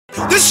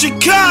This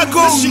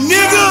Chicago,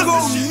 nigga.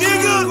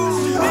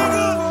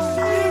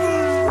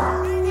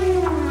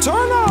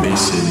 Turn up.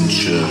 Mason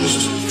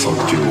just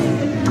fucked you.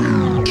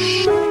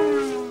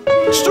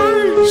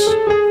 Streets.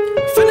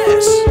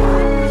 Finesse.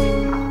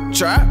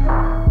 Trap.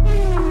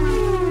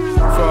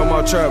 For all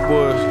my trap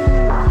boys.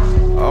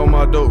 All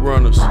my dope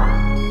runners.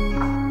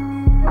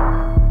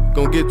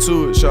 Gonna get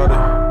to it,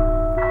 shawty.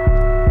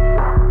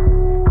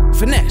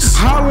 Finesse.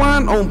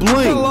 Hotline on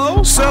bling.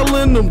 Hello?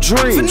 Selling them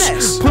dreams.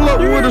 Finesse. Pull up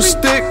with a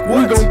stick,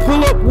 we gon'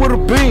 pull up with a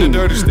beam.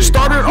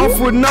 Started off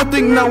with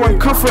nothing, now I'm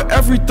come for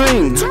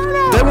everything.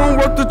 They won't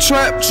work the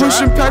trap,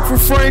 pushing pack for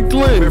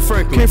Franklin.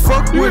 Can't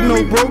fuck with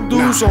no broke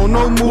dudes on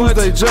no moves,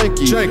 they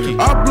janky.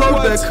 I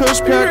blow that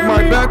cush pack,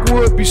 my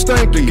backwood be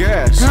stanky.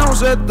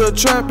 Pounds at the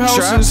trap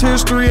house is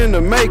history in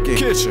the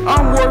making.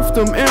 I'm worth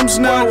them M's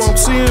now, I'm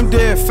seeing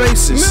dead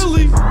faces.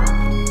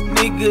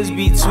 Niggas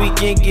be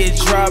tweaking, get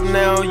dropped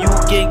now. You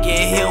can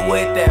get hit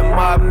with that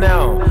mob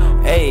now.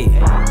 Ayy,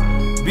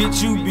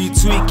 bitch, you be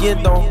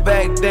tweaking, don't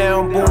back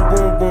down. Boom,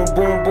 boom, boom,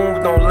 boom,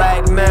 boom, don't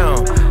lag now.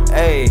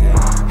 Ayy,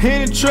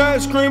 hit the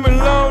track screaming,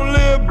 long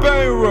live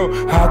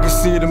Bayro. I can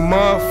see the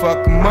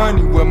motherfucking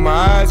money with my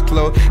eyes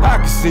closed. I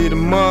can see the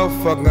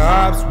motherfucking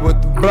ops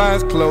with the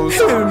blinds closed.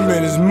 Hit him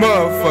in his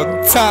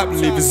motherfucking top,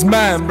 leave his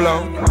mind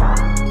blown.